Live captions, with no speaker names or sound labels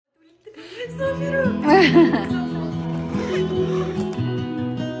لا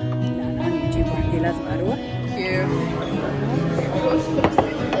انا بجيب وحدي لازم اروح.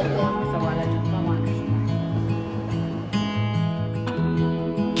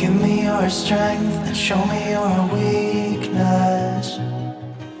 Give me your strength and show me your weakness.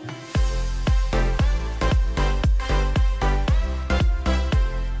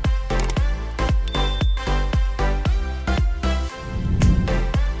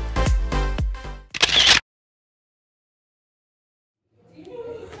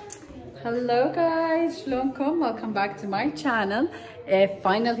 Hello guys, شلونكم؟ Welcome back to my channel.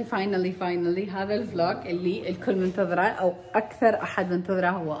 finally هذا الفلوج اللي الكل منتظره او اكثر احد منتظره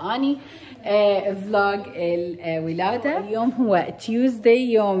هو اني. فلوج الولادة. اليوم هو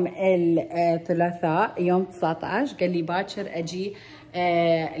تيوزداي يوم الثلاثاء يوم 19. قال لي باكر اجي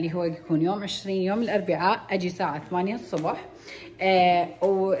اللي هو يكون يوم 20 يوم الاربعاء اجي الساعة 8 الصبح.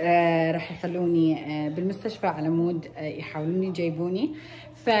 وراح يخلوني بالمستشفى على مود يحاولون يجيبوني،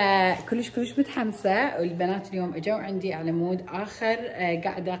 فكلش متحمسه. والبنات اليوم اجوا عندي على مود اخر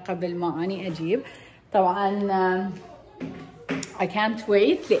قاعده قبل ما اني اجيب. طبعا I can't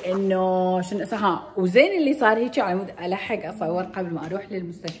wait لانه شنو اسمها. وزين اللي صار هيك على مود الحق اصور قبل ما اروح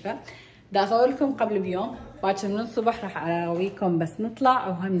للمستشفى. دا اصور لكم قبل بيوم، باكر من الصبح راح اراويكم بس نطلع،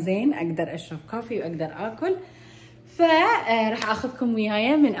 وهم زين اقدر اشرب كوفي واقدر اكل. فراح اخذكم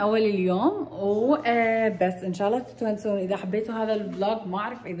ويايا من اول اليوم وبس. ان شاء الله تتونسون. اذا حبيتوا هذا الفلوج، ما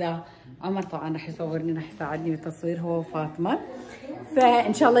اعرف اذا عمر طبعا راح يصورني، راح يساعدني بالتصوير هو وفاطمه،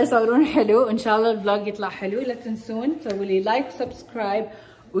 فان شاء الله يصورون حلو، ان شاء الله الفلوج يطلع حلو. لا تنسون تسووا لي لايك وسبسكرايب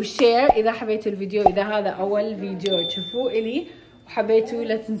وشير اذا حبيتوا الفيديو. اذا هذا اول فيديو تشوفوه الي وحبيتوا،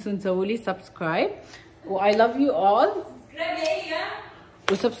 لا تنسون تسووا لي سبسكرايب. و I love you all.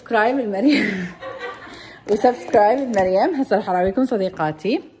 وسبسكرايب لمريم وسبسكرايب لمريم. هسه راح اراويكم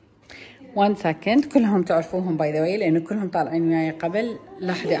صديقاتي 1 سكند، كلهم تعرفوهم باي ذا واي لانه كلهم طالعين وياي قبل.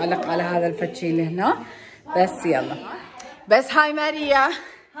 لا احد يعلق على هذا الفتشي اللي هنا، بس يلا. بس هاي ماريا. هاي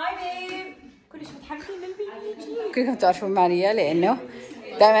بيب. كلش متحمسين للبيبي يجي. كلكم تعرفون ماريا لانه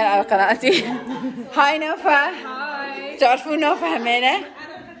دائما على قناتي. هاي نوفا. هاي. تعرفون نوفا همينه؟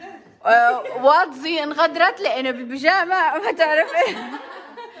 واضزي انغدرت لانه بالبيجامه ما تعرف.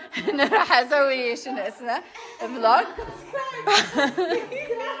 انا راح اسوي شنو اسمه فلوج.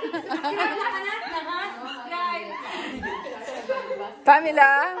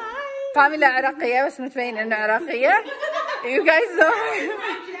 باميلا عراقية بس متبين انه عراقية. You guys know.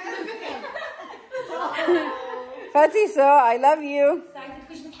 فاتي I love you.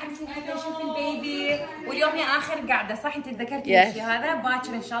 كلش متحمسين حتى نشوف البيبي. واليوم هي اخر قعده صح؟ انت تذكرتي الشيء هذا.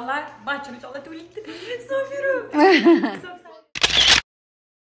 باكر ان شاء الله تولد. صافروا.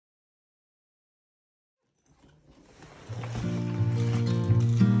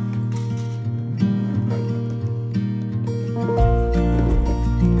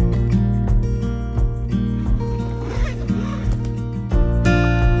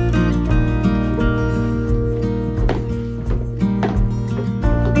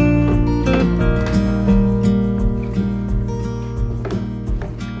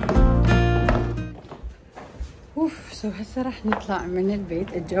 هسه راح نطلع من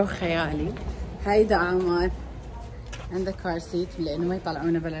البيت. الجو خيالي. هاي دعامات عنده كار سيت لانه ما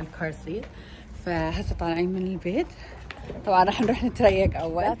يطلعونا بلا الكار سيت، فهسه طالعين من البيت. طبعا راح نروح نتريق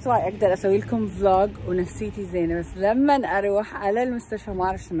اول. ذاتس واي اقدر اسوي لكم فلوج ونفسيتي زينه، بس لما اروح على المستشفى ما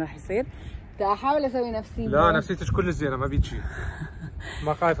اعرف شنو راح يصير. بدي احاول اسوي نفسي لا نفسيتك كلش زينه، ما بيك شيء.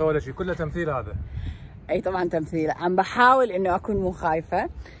 ما خايفه ولا شيء، كله تمثيل هذا. اي طبعا تمثيل. عم بحاول انه اكون مو خايفه.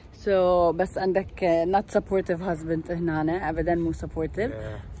 بس عندك not supportive husband هنا ابدا، مو supportive.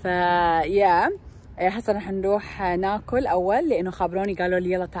 فيا هسه رح نروح ناكل اول لانه خابروني قالوا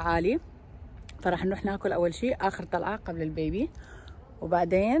لي يلا تعالي، فراح نروح ناكل اول شيء اخر طلعه قبل البيبي،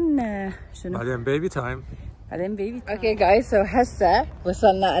 وبعدين شنو؟ بعدين بيبي تايم. اوكي جايز. هسه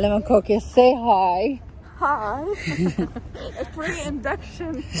وصلنا لمن كوكي. say hi. هاي. بري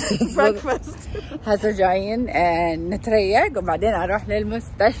اندكشن بريكفاست. هسه جايين نتريق وبعدين اروح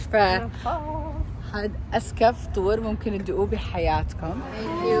للمستشفى. هاد اسكى فطور ممكن تدوقوه بحياتكم.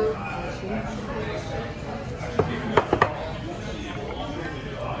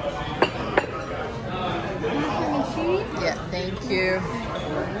 Thank you.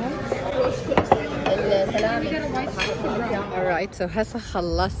 alright so هسه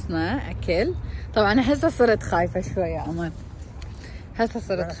خلصنا اكل. طبعا هسه صرت خايفه شوي يا عمر. هسه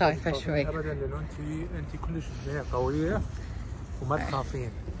صرت خايفه شوي. ابدا لانه انت كلش قويه وما تخافين.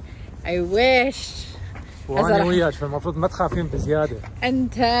 اي ويش. وانا وياك فالمفروض ما تخافين بزياده.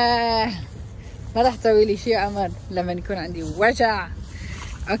 انت ما راح تسوي لي شيء عمر لما يكون عندي وجع.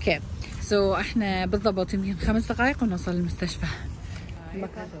 اوكي سو احنا بالضبط يمكن 5 دقائق ونوصل المستشفى.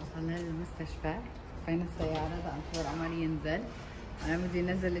 وصلنا للمستشفى، فين السيارة؟ دا انتظر عمر ينزل. انا بدي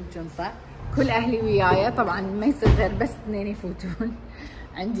انزل الجنطة، كل اهلي وياي طبعا، ما يصير غير بس 2 يفوتون.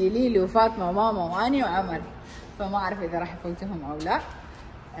 عندي ليلو وفاطمة وماما واني وعمر، فما اعرف اذا راح يفوتهم او لا.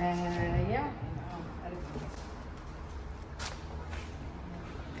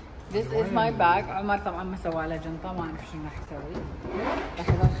 This is my bag. عمر طبعا ما سوى له جنطة، ما اعرف شنو راح يسوي. راح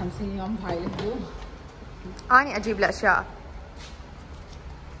يظل 50 يوم بهاي الهدوم. اني اجيب له اشياء.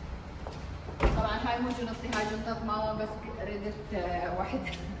 طبعا هاي مو جنطتي، هاي جنطة ماما، بس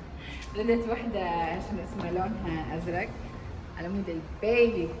ردت وحدة شنو اسمها لونها ازرق على مود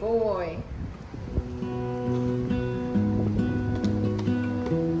البيبي بوي.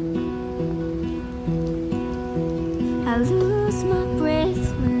 I lose my breath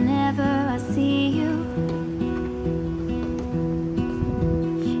whenever I see you.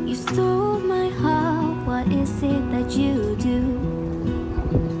 You stole my heart, what is it that you do?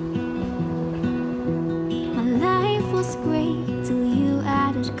 My life was great till you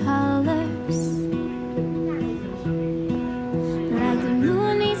added colors. Like the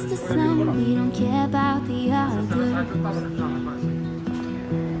moon needs the sun, we don't care about the others.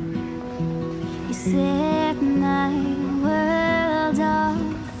 You set my world on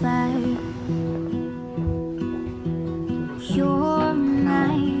fire. You're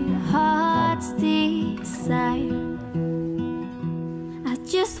my heart's desire. I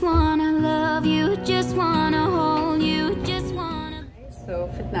just wanna love you, just wanna hold you, just wanna. سو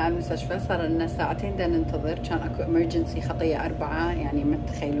فتنا على المستشفى، صار لنا 2 ساعة دا ننتظر، كان اكو امرجنسي خطية 4، يعني ما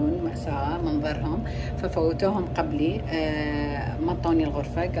تتخيلون مأساة منظرهم، ففوتوهم قبلي. ما اعطوني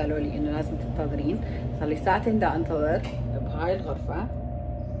الغرفة، قالوا لي انه لازم تنتظرين. صار لي 2 ساعة دا انتظر بهاي الغرفة.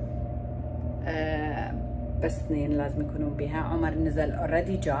 بس 2 لازم يكونون بها. عمر نزل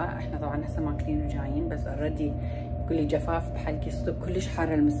اوريدي جاء، احنا طبعا هسه ماكلين وجايين، بس اوريدي يقول لي جفاف بحلقي، صدق كلش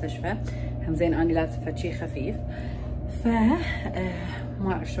حار المستشفى. هم زين اني لابسه شي خفيف، ف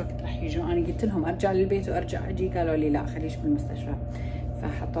ما اعرف شو وقت راح يجوا. انا قلت لهم ارجع للبيت وارجع اجي، قالوا لي لا خليش بالمستشفى،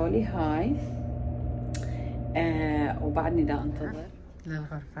 فحطوا لي هاي. وبعدني دا انتظر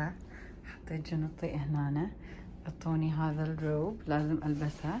للغرفة. حطيت جنطي هنا، اعطوني هذا الروب لازم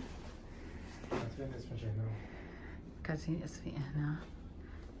البسه. كاتبين اسمي هنا،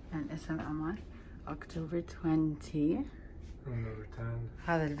 يعني اسم عمر اكتوبر 20.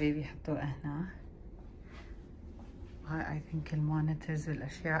 هذا البيبي حطوه هنا. هاي اي ثينك المونيتورز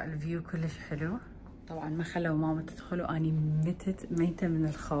والاشياء. الفيو كلش حلو. طبعا ما خلوا ماما تدخل واني ميتة من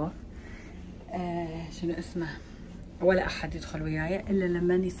الخوف. شنو اسمه، ولا احد يدخل وياي الا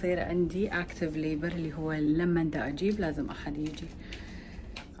لما يصير عندي اكتف ليبر، اللي هو لما دا اجيب لازم احد يجي.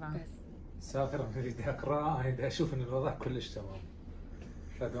 بس اخر اريد اقرا، اريد اشوف ان الوضع كلش تمام.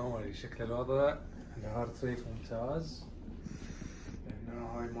 فدوم اريد شكل الوضع، الهارت ريت ممتاز، لانه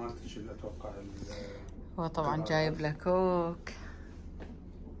هاي مالتش اللي اتوقع. هو طبعا جايب له كوك.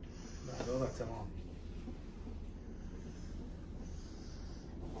 الوضع تمام.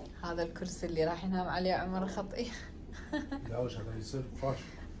 هذا الكرسي اللي راح ينام عليه عمر خطئي. لا وش هذا يصير فاش.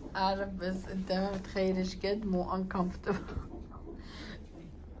 اعرف، بس انت ما متخيل ايش قد مو uncomfortable.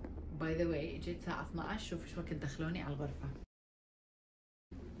 باي ذا واي اجيت الساعة 12، شوف ايش وقت دخلوني على الغرفة.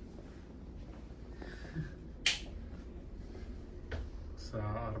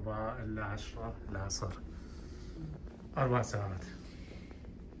 الساعة 4 إلا 10 العصر، 4 ساعات.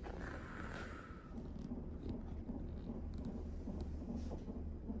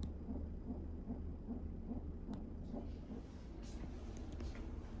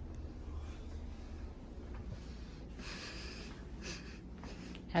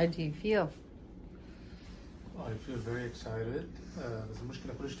 How do you feel? I feel very excited. بس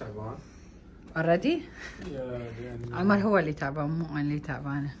المشكلة كلش تعبان. Already؟ لأنه عمر هو اللي تعبان، مو أنا اللي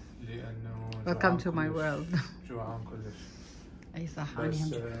تعبانة. لأنه Welcome to my world. جوعان كلش. أي صح.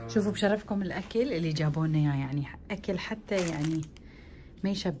 أنا شوفوا بشرفكم الأكل اللي جابوا لنا إياه، يعني أكل حتى يعني ما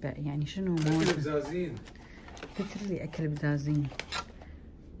يشبع، يعني شنو مو أكل بزازين. لي أكل بزازين.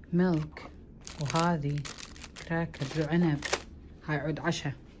 ميلك، وهذه كراكر وعنب. هاي عود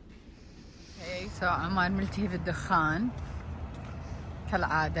عشاء. عمر ملتهي في الدخان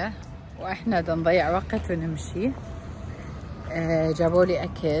كالعادة، واحنا نضيع وقت ونمشي. جابوا لي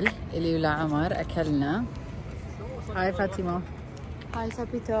اكل الي ولا عمر، اكلنا. هاي فاطمة. هاي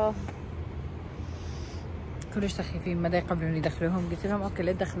سابيتو. كلش سخيفين، ما يقبلون يدخلوهم. قلت لهم اوكي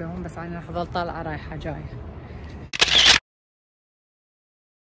لا تدخلوهم، بس انا راح اظل طالعة رايحة جاية.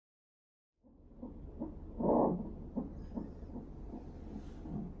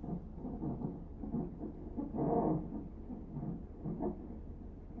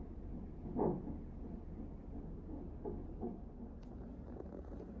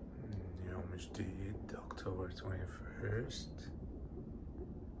 جديد أكتوبر 21st،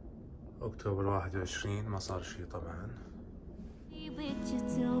 أكتوبر 21 ما صار شي طبعا. with you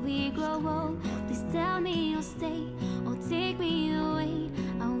till we grow old. Please tell me you'll stay or take me away.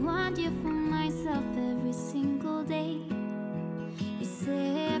 I want you for myself every single day. You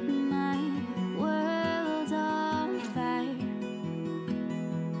set my world on fire.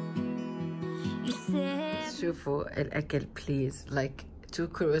 You set شوفوا الأكل بليز. like 2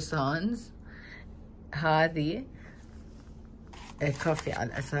 croissants. هذه كوفي على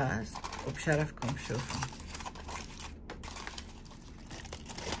الأساس وبشرفكم. شوفوا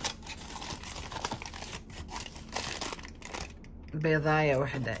بيضاية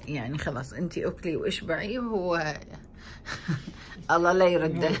واحدة يعني. خلاص انتي اكلي واشبعي وهو الله لا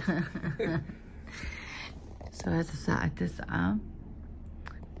يرده. سويت الساعة 9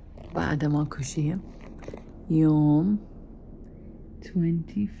 بعد ماكو شي. يوم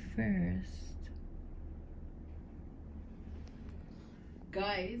 21st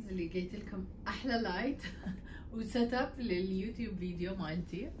جايز. لقيت لكم احلى لايت وسيت اب لليوتيوب فيديو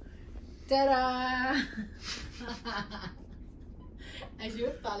مالتي. ترى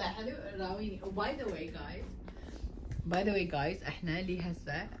اشوف طالع حلو. راويني. وباي ذا واي جايز احنا لي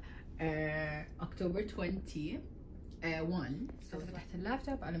هسه اكتوبر 21 فتحت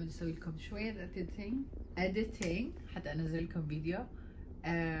اللابتوب على مود اسوي لكم شويه اديتنج حتى انزل لكم فيديو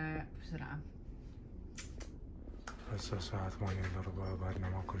بسرعه. هسه الساعة 8:15 بعدنا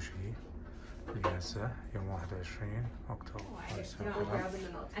ماكو شي. هسه يوم 21 أكتوبر.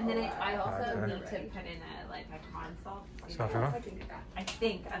 And then I also need to put in a console. سافرة؟ I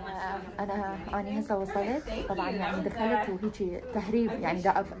think أنا هسه وصلت طبعا يعني دخلت وهيجي تهريب يعني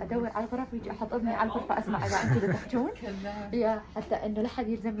دا أدور على الغرف ويجي أحط إذني على الغرفة أسمع إذا أنتوا دا تحجون. يا حتى إنه لا حد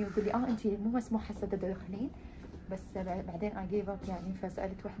يلزمني ويقول لي أنتِ مو مسموح هسه تدخلين. بس بعدين I gave up يعني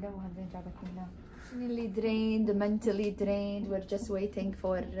فسألت وحدة وهذين جابت لنا. Emotionally drained, mentally drained. We're just waiting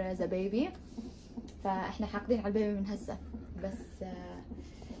for the baby. فإحنا حاقدين على البيبي من هسه بس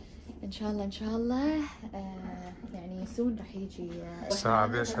إن شاء الله يعني soon راح يجي. الساعة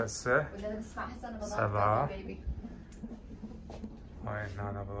بيش هسه؟ ولا نسمع هسه أنا 7. هاي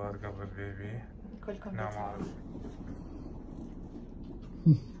أنا بضاد قبل البيبي. كلكم نعم عارف.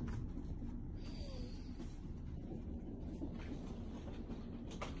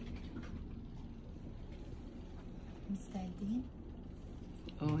 مستعدين؟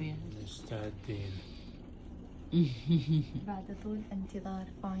 مستعدين. بعد طول انتظار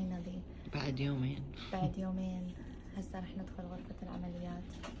finally. بعد يومين هسه راح ندخل غرفة العمليات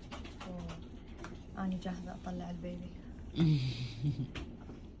وأني جاهزة أطلع البيبي.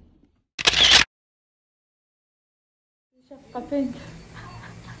 شفقة بينك.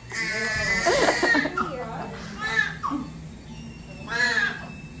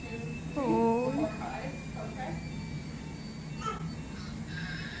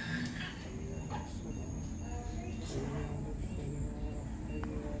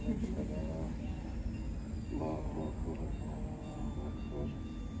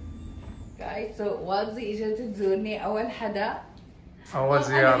 وازي اجت تزورني اول حدا. أول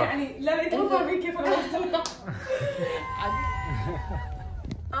زيارة. يعني لا يتوقع بي كيف انا وصلت.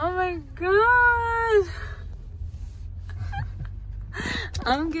 Oh my god.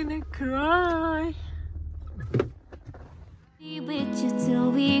 I'm gonna cry. with you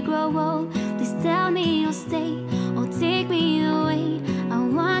till we grow old. Please tell me you'll stay or take me away. I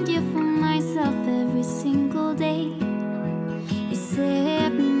want you for myself every single day. You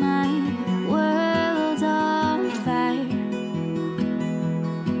set my world on fire.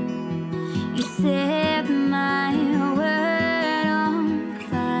 You set my world on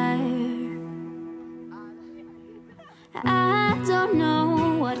fire. I don't know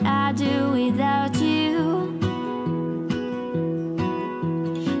what I'd do without you.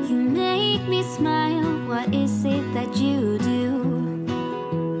 You make me smile. What is it